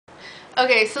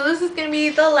Okay, so this is going to be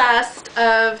the last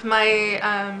of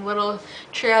my little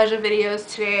triage of videos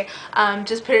today.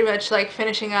 Just pretty much like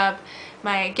finishing up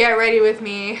my get ready with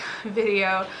me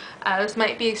video. This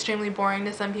might be extremely boring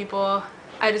to some people.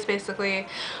 I just basically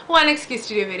want an excuse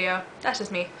to do a video. That's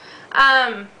just me.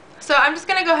 So I'm just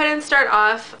going to go ahead and start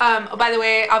off. Oh, by the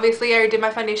way, obviously I already did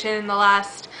my foundation in the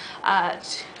last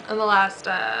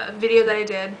video that I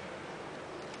did.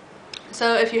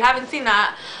 So if you haven't seen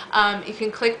that, you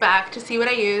can click back to see what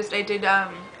I used. I did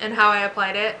and how I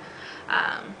applied it.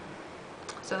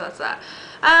 So that's that.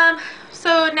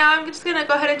 So now I'm just gonna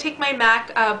go ahead and take my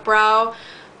MAC eyebrow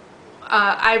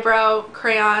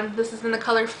crayon. This is in the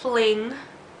color Fling.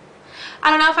 I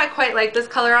don't know if I quite like this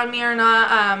color on me or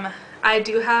not. I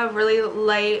do have really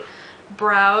light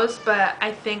brows, but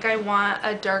I think I want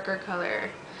a darker color.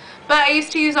 But I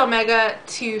used to use Omega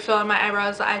to fill in my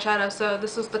eyebrows, the eyeshadow, so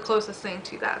this was the closest thing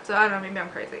to that. So I don't know, maybe I'm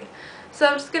crazy. So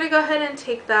I'm just going to go ahead and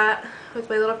take that with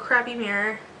my little crappy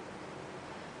mirror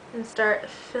and start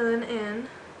filling in.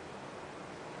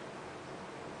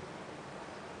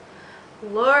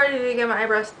 Lord, I need to get my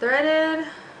eyebrows threaded.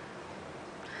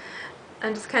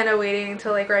 I'm just kind of waiting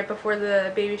until like right before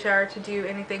the baby shower to do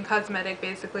anything cosmetic,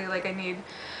 basically. Like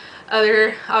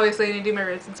obviously I need to do my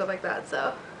roots and stuff like that,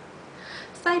 so.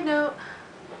 Side note,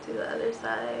 do the other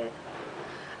side.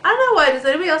 I don't know why, does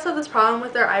anybody else have this problem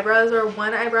with their eyebrows where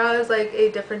one eyebrow is like a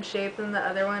different shape than the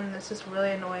other one and it's just really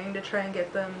annoying to try and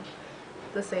get them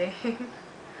the same?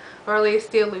 Or at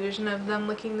least the illusion of them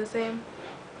looking the same.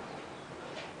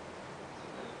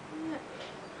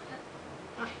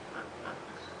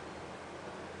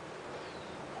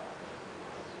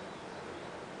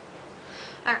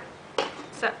 Alright,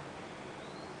 so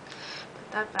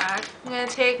that back. I'm going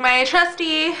to take my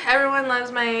trusty, everyone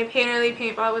loves my Painterly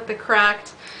paint pot with the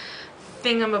cracked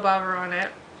thingamabobber on it.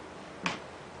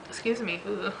 Excuse me.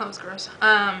 Ooh, that was gross.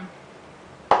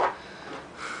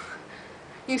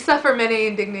 You suffer many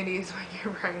indignities when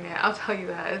you're pregnant. I'll tell you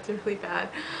that. It's really bad.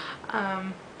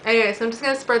 Anyway, so I'm just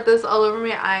going to spread this all over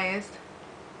my eyes.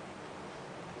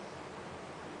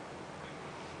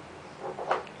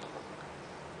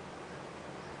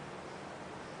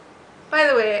 By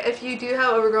the way, if you do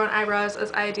have overgrown eyebrows,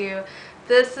 as I do,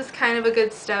 this is kind of a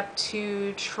good step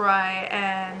to try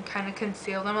and kind of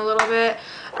conceal them a little bit.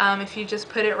 If you just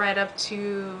put it right up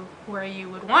to where you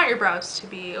would want your brows to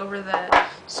be, over the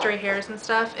stray hairs and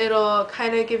stuff, it'll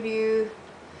kind of give you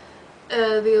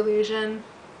the illusion,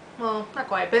 well, not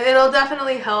quite, but it'll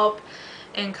definitely help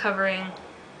in covering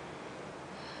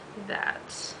that.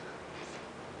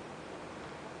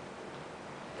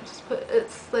 Just put it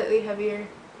slightly heavier.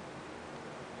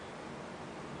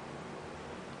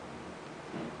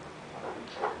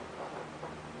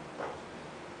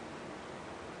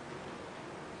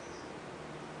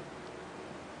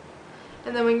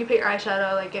 And then when you put your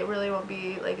eyeshadow, like, it really won't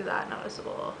be like that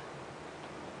noticeable.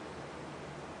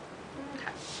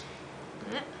 Okay.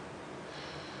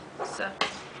 So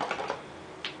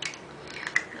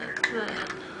that's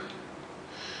that.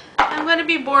 I'm going to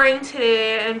be boring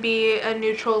today and be a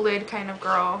neutral lid kind of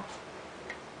girl.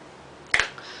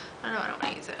 I know I don't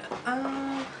want to use it.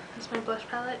 Is my blush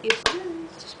palette? Yes, it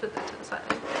is. Just put that to the side.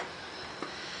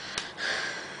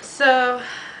 So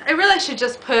I really should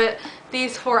just put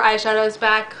these 4 eyeshadows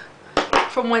back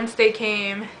from whence they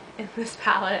came in this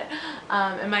palette.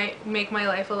 It might make my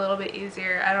life a little bit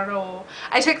easier. I don't know.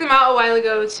 I took them out a while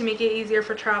ago to make it easier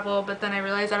for travel, but then I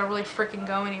realized I don't really freaking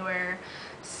go anywhere.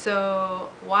 So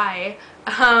why?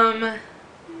 I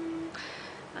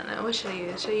don't know. What should I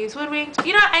use? Should I use Woodwing?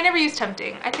 You know, I never use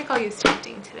Tempting. I think I'll use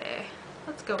Tempting today.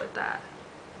 Let's go with that.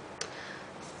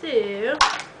 So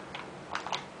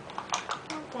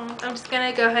I'm just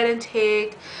gonna go ahead and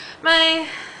take my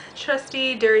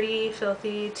trusty, dirty,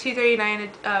 filthy 239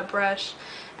 brush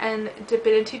and dip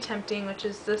it into Tempting, which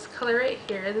is this color right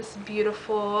here, this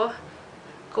beautiful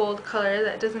gold color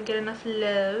that doesn't get enough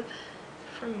love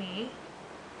from me.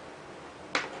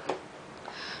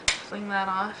 Fling that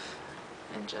off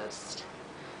and just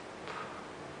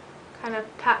kind of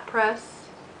pat press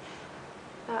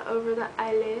that over the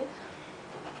eyelid.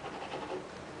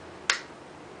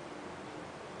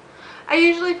 I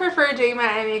usually prefer doing my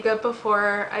eye makeup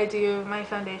before I do my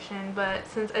foundation, but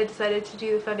since I decided to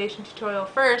do the foundation tutorial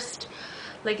first,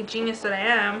 like a genius that I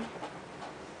am,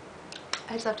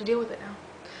 I just have to deal with it now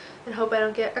and hope I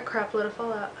don't get a crap load of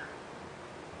fallout.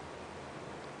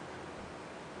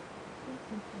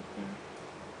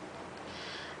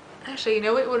 Actually, you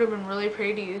know what would have been really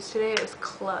pretty to use today? It was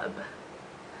Club.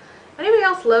 Anybody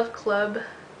else love Club?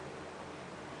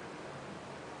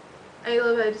 I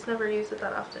love it, I just never use it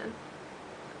that often.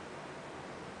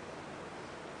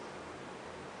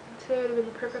 Today would have been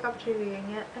the perfect opportunity, and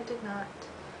yet I did not.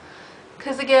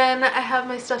 Because again, I have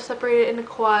my stuff separated into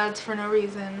quads for no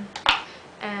reason,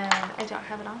 and I don't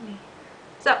have it on me.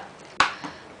 So,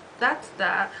 that's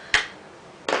that.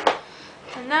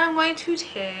 And now I'm going to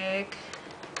take,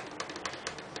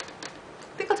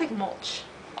 I think I'll take mulch.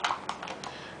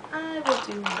 I will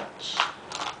do mulch.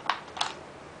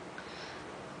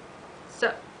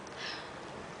 So,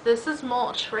 this is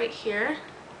mulch right here.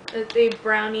 It's a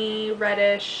brownie,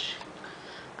 reddish,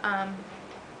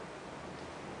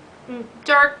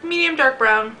 medium dark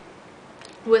brown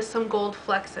with some gold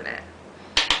flecks in it.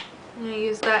 I'm going to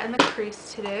use that in the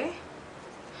crease today.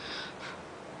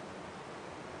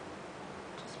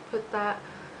 Just put that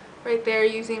right there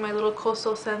using my little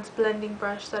Coastal Scents blending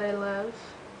brush that I love.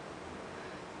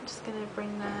 I'm just going to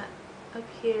bring that up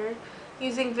here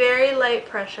using very light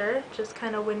pressure, just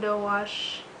kind of window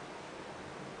wash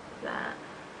that.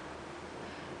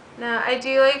 Now I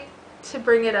do like to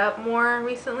bring it up more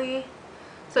recently,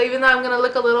 so even though I'm going to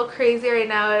look a little crazy right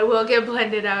now, it will get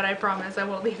blended out, I promise. I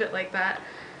won't leave it like that.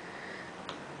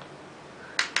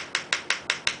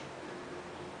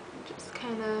 Just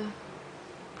kind of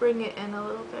bring it in a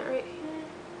little bit right here.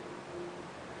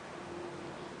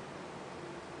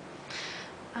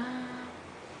 I'm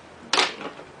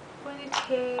going to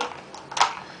take,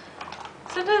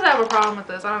 sometimes I have a problem with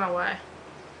this, I don't know why.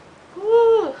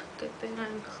 Ooh, good thing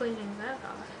I'm cleaning that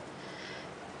off.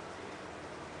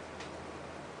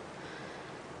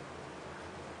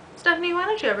 Stephanie, why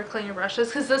don't you ever clean your brushes?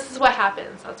 Because this is what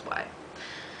happens, that's why.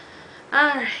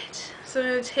 Alright, so I'm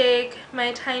going to take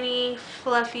my tiny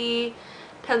fluffy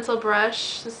pencil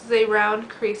brush. This is a round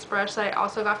crease brush that I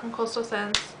also got from Coastal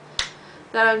Scents,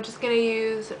 that I'm just going to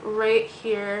use right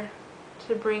here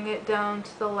to bring it down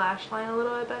to the lash line a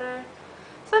little bit better.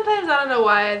 Sometimes, I don't know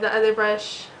why, the other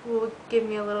brush will give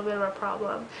me a little bit of a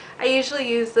problem. I usually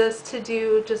use this to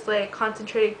do just like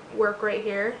concentrated work right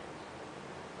here.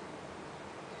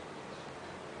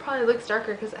 Probably looks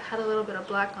darker because it had a little bit of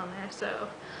black on there, so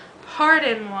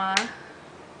pardon-moi.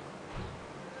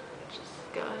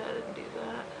 Just go ahead and do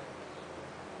that.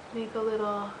 Make a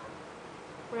little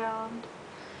round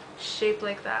shape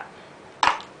like that.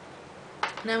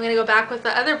 Now I'm going to go back with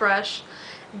the other brush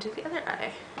and do the other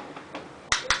eye.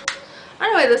 I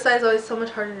don't know why this side is always so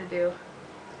much harder to do.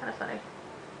 It's kind of funny.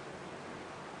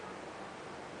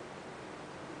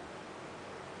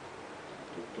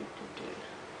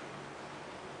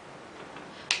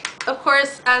 Of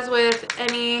course, as with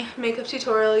any makeup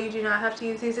tutorial, you do not have to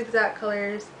use these exact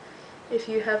colors if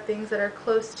you have things that are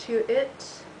close to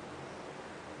it.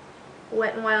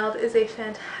 Wet n Wild is a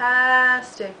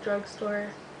fantastic drugstore,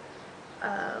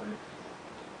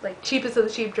 like cheapest of the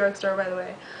cheap drugstore, by the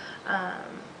way,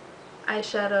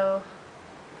 eyeshadow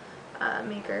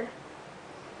maker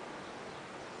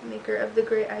of the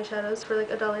great eyeshadows for like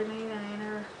 $1.99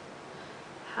 or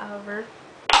however.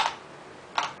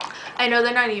 I know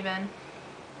they're not even,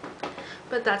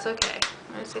 but that's okay.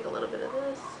 I'm going to take a little bit of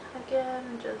this again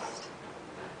and just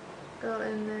go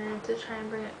in there to try and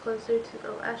bring it closer to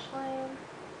the lash line.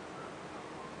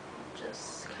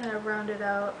 Just kind of round it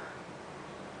out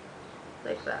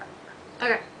like that.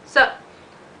 Okay, so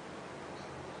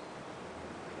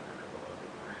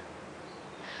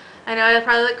I know I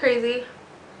probably look crazy.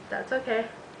 That's okay.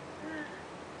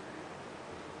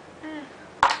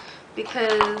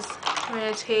 Because I'm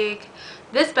going to take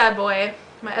this bad boy,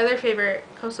 my other favorite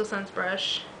Coastal Scents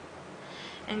brush,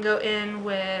 and go in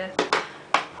with,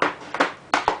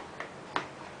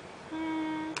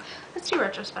 let's do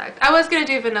Retrospect. I was going to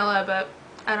do vanilla, but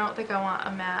I don't think I want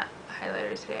a matte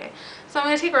highlighter today. So I'm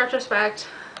going to take Retrospect,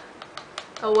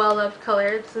 a well-loved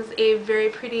color. This is a very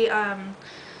pretty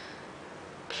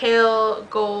pale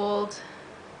gold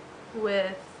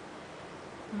with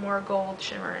more gold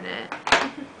shimmer in it.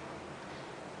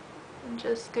 I'm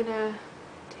just gonna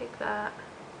take that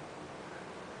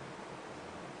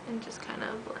and just kind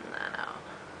of blend that out.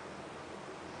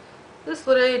 This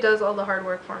literally does all the hard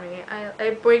work for me.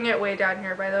 I bring it way down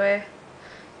here, by the way.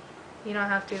 You don't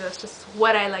have to, that's just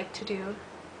what I like to do.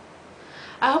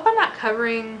 I hope I'm not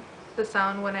covering the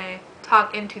sound when I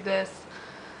talk into this.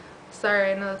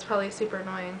 Sorry, I know that's probably super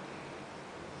annoying.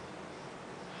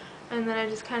 And then I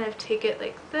just kind of take it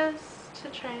like this to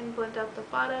try and blend out the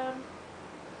bottom.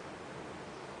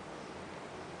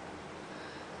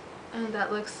 And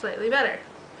that looks slightly better.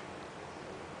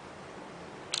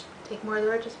 Take more of the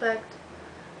Retrospect,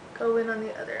 go in on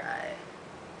the other eye.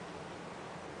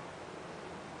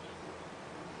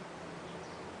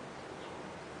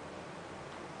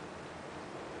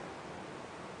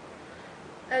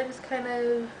 I just kind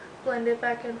of blend it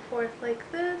back and forth like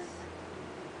this.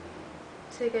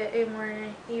 to get a more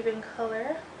even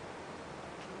color,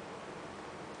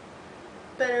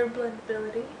 better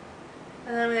blendability.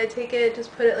 And then I'm going to take it,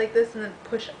 just put it like this, and then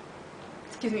push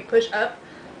up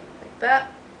like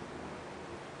that.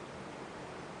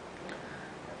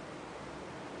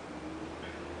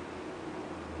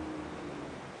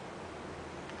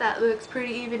 That looks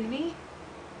pretty even to me.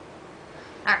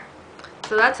 Alright,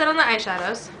 so that's it on the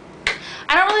eyeshadows.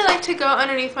 I don't really like to go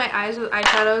underneath my eyes with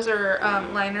eyeshadows or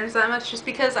liners that much, just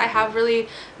because I have really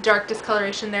dark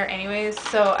discoloration there anyways,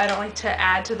 so I don't like to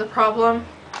add to the problem.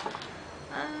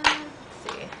 Let's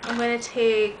see. I'm going to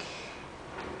take...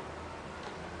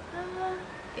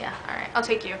 yeah, alright, I'll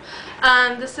take you.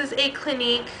 This is a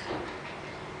Clinique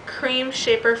Cream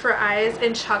Shaper for Eyes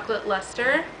in Chocolate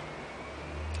Luster.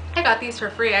 I got these for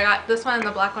free. I got this one and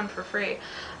the black one for free.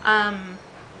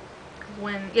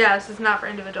 Yeah, this is not for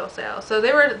individual sale. So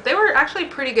they were actually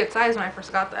pretty good size when I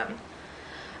first got them.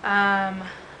 I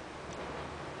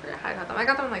forgot how I got them. I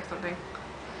got them like something.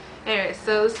 Anyway,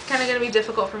 so this is kind of going to be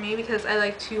difficult for me because I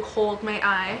like to hold my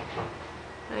eye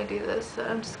when I do this. So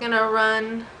I'm just going to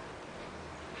run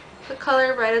the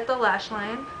color right at the lash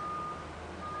line.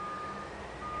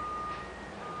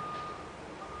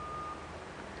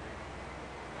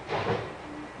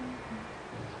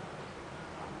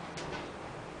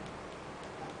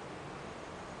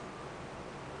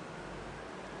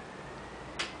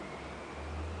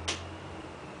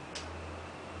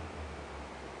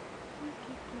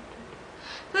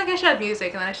 I feel like I should have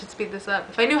music and then I should speed this up.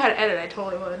 If I knew how to edit, I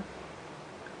totally would.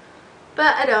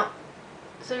 But I don't.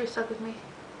 So you're stuck with me.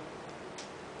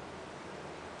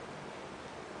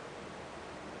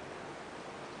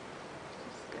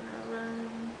 Just gonna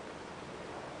run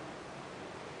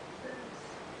this.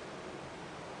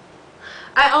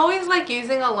 I always like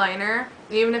using a liner,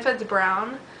 even if it's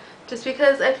brown, just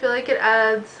because I feel like it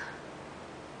adds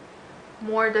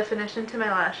more definition to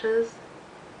my lashes.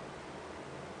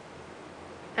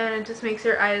 And it just makes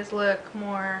your eyes look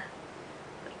more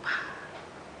like,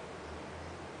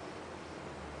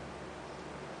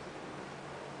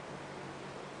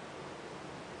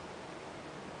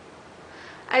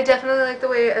 I definitely like the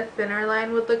way a thinner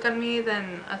line would look on me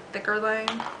than a thicker line.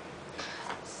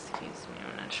 Excuse me,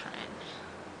 I'm gonna try and...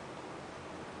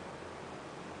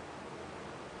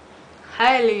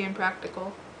 highly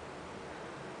impractical.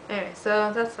 Anyway,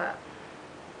 so that's that.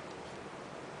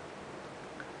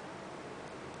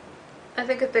 I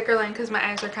think a thicker line, because my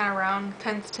eyes are kind of round,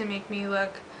 tends to make me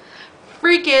look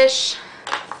freakish.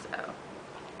 So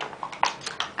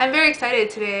I'm very excited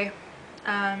today.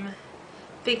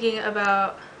 Thinking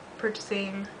about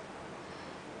purchasing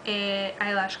a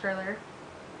eyelash curler,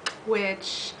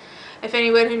 which, if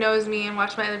anyone who knows me and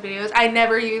watched my other videos, I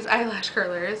never use eyelash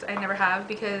curlers. I never have,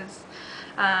 because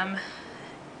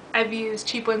I've used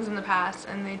cheap ones in the past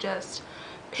and they just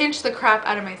pinch the crap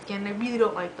out of my skin. I really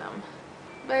don't like them.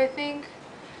 But I think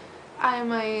I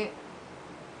might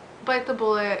bite the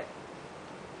bullet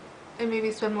and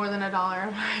maybe spend more than $1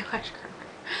 on my eyelash curler.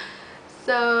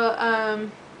 So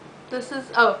this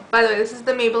is, oh, by the way, this is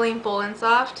the Maybelline Full and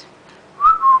Soft.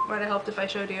 Might have helped if I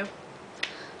showed you.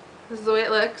 This is the way it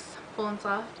looks, full and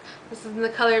soft. This is in the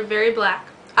color Very Black.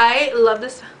 I love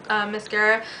this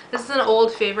mascara. This is an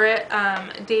old favorite,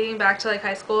 dating back to like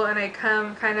high school, and I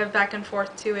come kind of back and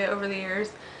forth to it over the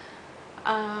years.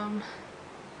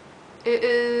 It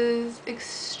is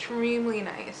extremely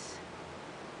nice.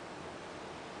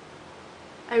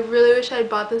 I really wish I had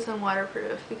bought this in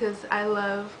waterproof, because I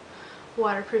love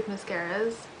waterproof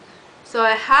mascaras. So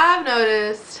I have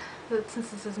noticed that since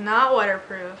this is not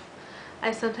waterproof,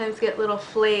 I sometimes get little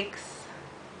flakes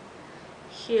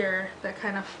here that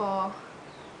kind of fall,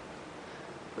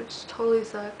 which totally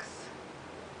sucks.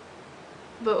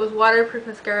 But with waterproof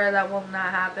mascara, that will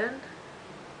not happen.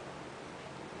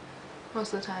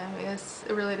 Most of the time. I guess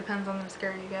it really depends on the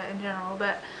mascara you get in general,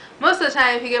 but most of the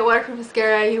time if you get waterproof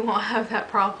mascara, you won't have that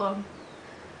problem.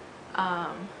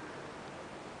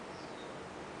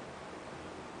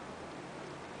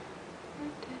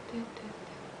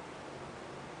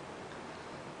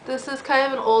 This is kind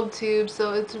of an old tube,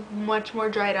 so it's much more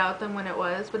dried out than when it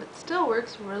was, but it still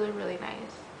works really, really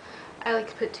nice. I like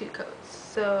to put 2 coats,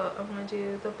 so I'm going to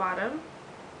do the bottom.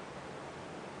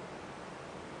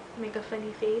 Make a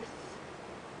funny face.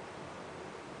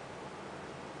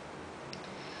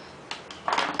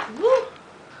 Woo!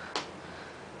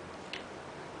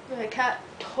 My cat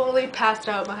totally passed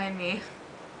out behind me.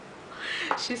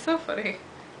 She's so funny.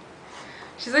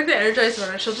 She's like the Energized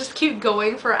Bunny. She'll just keep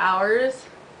going for hours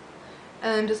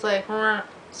and then just like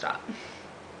stop.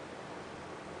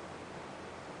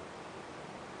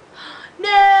 No!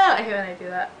 I hate when I do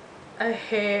that. I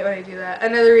hate when I do that.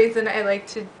 Another reason I like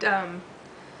to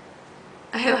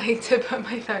put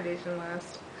my foundation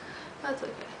last. That's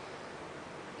okay.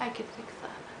 I can fix that.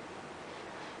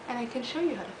 And I can show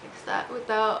you how to fix that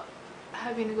without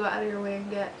having to go out of your way and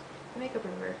get a makeup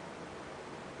remover.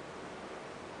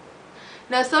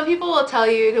 Now some people will tell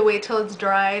you to wait till it's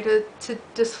dry to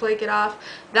just flake it off.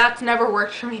 That's never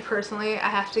worked for me personally. I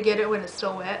have to get it when it's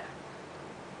still wet.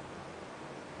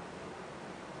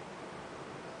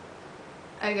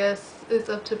 I guess it's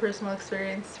up to personal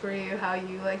experience for you how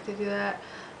you like to do that.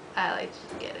 I like to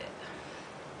just get it.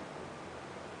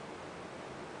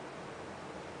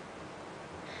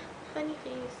 Funny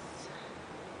face.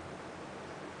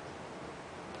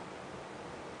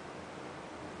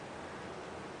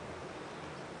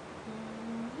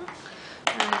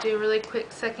 I'm gonna do a really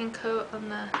quick second coat on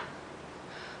the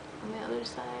other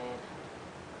side.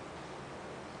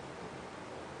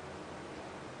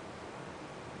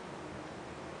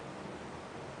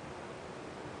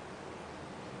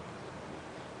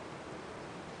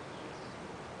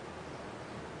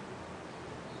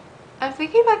 I'm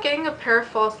thinking about getting a pair of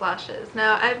false lashes.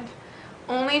 Now, I've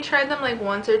only tried them like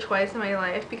once or twice in my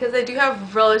life because I do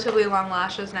have relatively long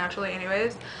lashes naturally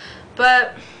anyways.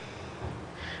 But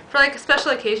for like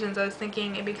special occasions, I was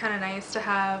thinking it'd be kind of nice to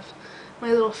have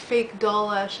my little fake doll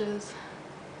lashes.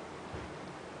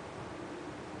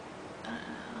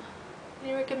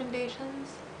 Any recommendations?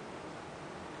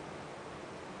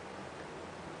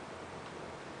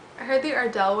 I heard the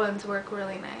Ardell ones work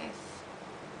really nice.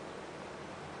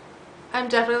 I'm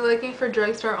definitely looking for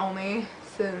drugstore only,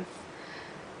 since,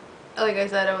 like I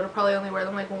said, I would probably only wear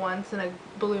them like once in a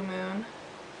blue moon.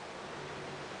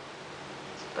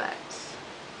 But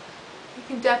you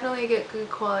can definitely get good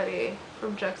quality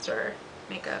from drugstore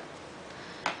makeup,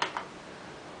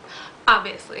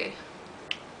 obviously.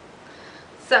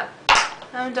 So,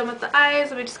 I'm done with the eyes.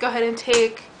 Let me just go ahead and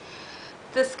take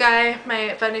this guy,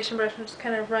 my foundation brush, and just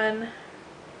kind of run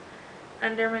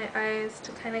under my eyes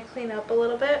to kind of clean up a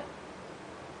little bit.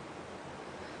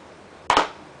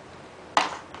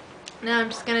 Now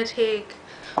I'm just gonna take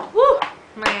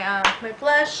my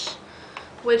blush,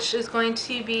 which is going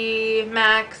to be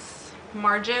MAC's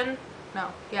Margin.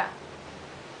 No, yeah,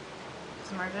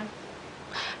 it's Margin.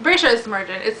 I'm pretty sure it's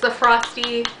Margin. It's the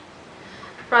frosty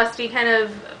kind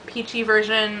of peachy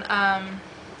version. That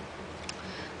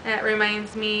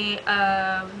reminds me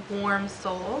of Warm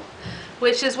Soul,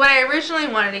 which is what I originally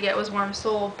wanted to get, was Warm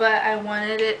Soul, but I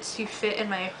wanted it to fit in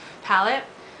my palette,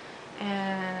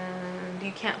 and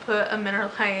you can't put a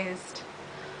mineralized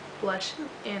blush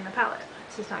in a palette.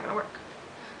 It's just not gonna work.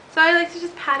 So I like to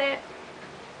just pat it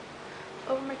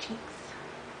over my cheeks,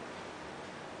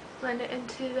 blend it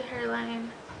into the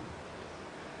hairline.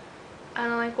 I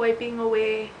don't like wiping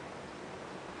away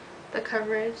the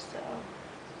coverage, so.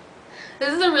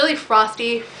 This is a really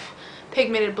frosty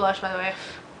pigmented blush, by the way.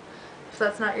 If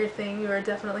that's not your thing, you are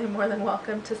definitely more than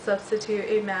welcome to substitute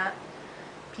a matte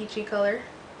peachy color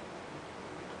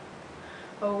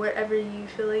or whatever you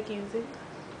feel like using.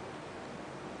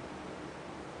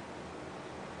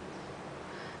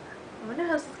 I wonder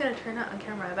how this is going to turn out on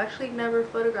camera. I've actually never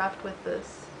photographed with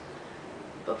this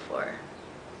before.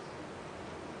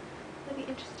 That'd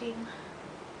be interesting.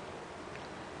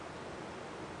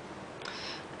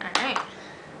 Alright,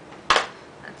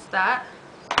 that's that.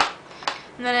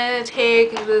 And then I'm going to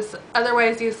take this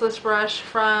otherwise useless brush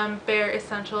from Bare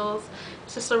Essentials.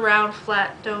 It's just a round,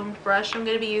 flat, domed brush. I'm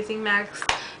going to be using MAC's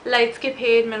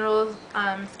Lightscapade Mineral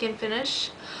Skin Finish,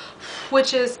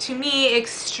 which is, to me,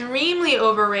 extremely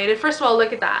overrated. First of all,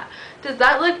 look at that. Does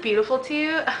that look beautiful to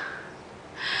you?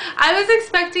 I was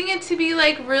expecting it to be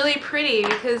like really pretty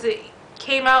because it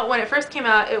came out, when it first came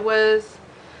out, it was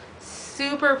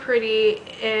super pretty,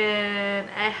 and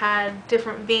I had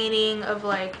different veining of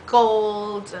like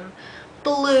gold and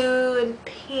blue and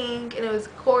pink, and it was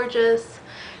gorgeous.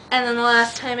 And then the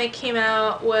last time it came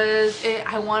out was,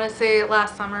 I want to say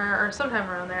last summer or sometime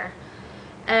around there,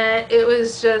 and it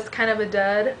was just kind of a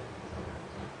dud.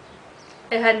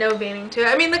 It had no veining to it.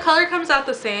 I mean, the color comes out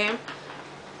the same,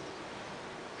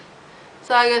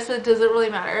 so I guess it doesn't really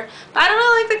matter. But I don't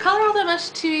really like the color all that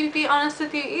much, to be honest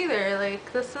with you, either.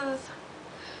 Like, this is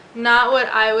not what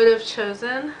I would have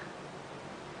chosen.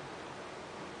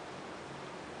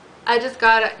 I just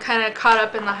got kind of caught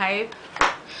up in the hype.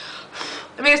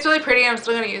 I mean, it's really pretty and I'm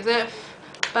still going to use it,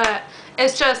 but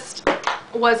it's just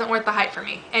wasn't worth the hype for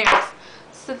me. Anyways,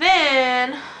 so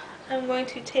then I'm going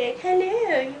to take,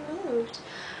 hello, you moved.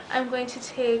 I'm going to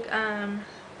take, if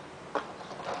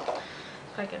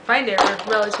I can find it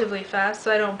relatively fast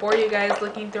so I don't bore you guys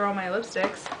looking through all my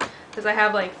lipsticks, because I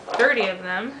have like 30 of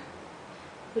them.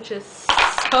 which is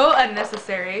so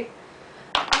unnecessary.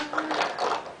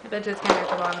 I bet it's gonna be at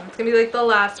the bottom. It's gonna be like the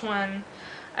last one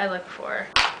I look for.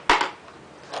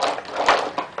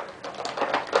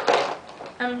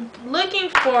 I'm looking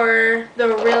for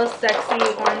the Real Sexy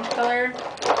orange color.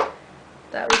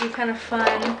 That would be kind of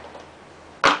fun.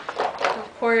 Of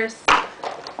course,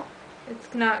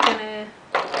 it's not gonna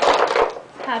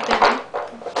happen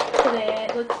today,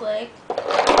 it looks like.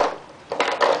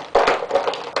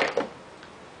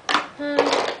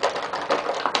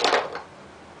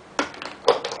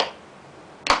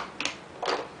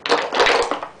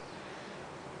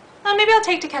 Maybe I'll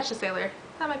take To Catch a Sailor.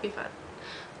 That might be fun.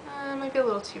 Might be a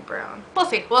little too brown. We'll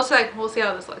see. We'll see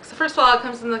how this looks. So first of all, it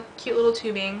comes in the cute little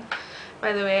tubing.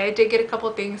 By the way, I did get a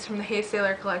couple things from the Hey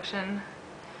Sailor collection.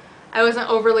 I wasn't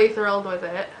overly thrilled with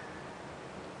it.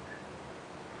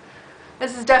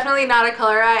 This is definitely not a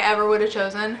color I ever would have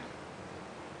chosen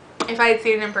if I had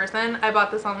seen it in person. I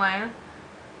bought this online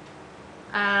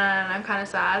and I'm kind of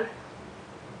sad.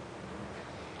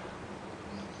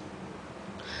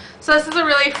 So this is a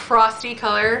really frosty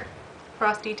color,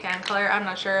 frosty tan color. I'm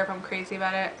not sure if I'm crazy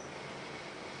about it.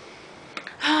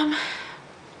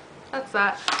 That's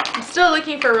that. I'm still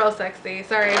looking for Real Sexy.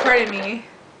 Sorry, pardon me.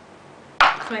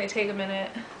 This might take a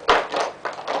minute.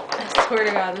 I swear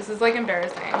to God, this is like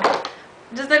embarrassing.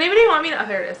 Does anybody want me to, oh,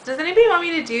 there it is. Does anybody want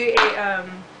me to do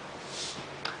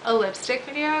a lipstick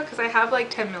video? Because I have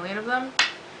like 10 million of them.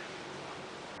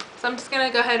 So I'm just going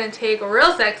to go ahead and take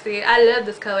Real Sexy. I love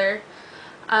this color.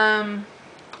 And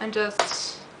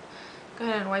just go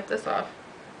ahead and wipe this off.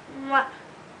 Mwah.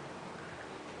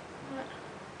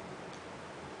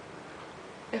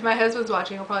 If my husband's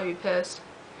watching, he'll probably be pissed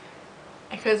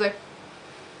because I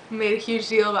made a huge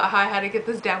deal about how I had to get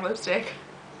this damn lipstick.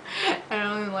 I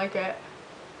don't even like it.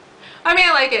 I mean,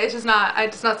 I like it. It's just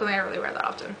not something I really wear that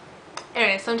often.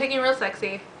 Anyway, so I'm taking Real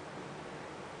Sexy.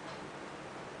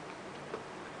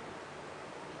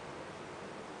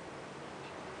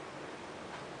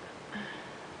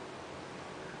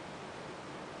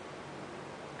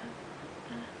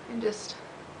 And just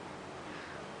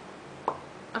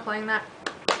applying that.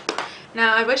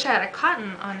 Now I wish I had a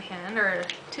cotton on hand or a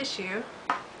tissue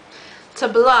to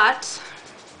blot.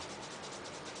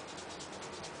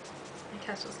 My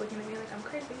cat's just looking at me like I'm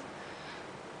crazy.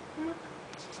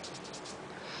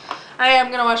 I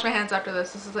am gonna wash my hands after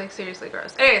this. This is like seriously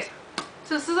gross. Anyways,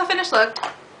 so this is a finished look.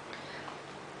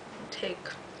 Take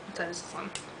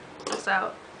this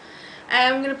out.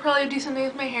 I'm gonna probably do something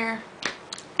with my hair.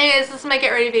 Anyways, this is my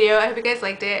get ready video. I hope you guys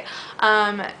liked it.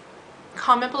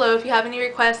 Comment below if you have any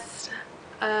requests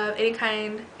of any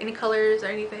kind, any colors or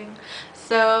anything.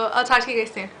 So I'll talk to you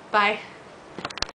guys soon. Bye.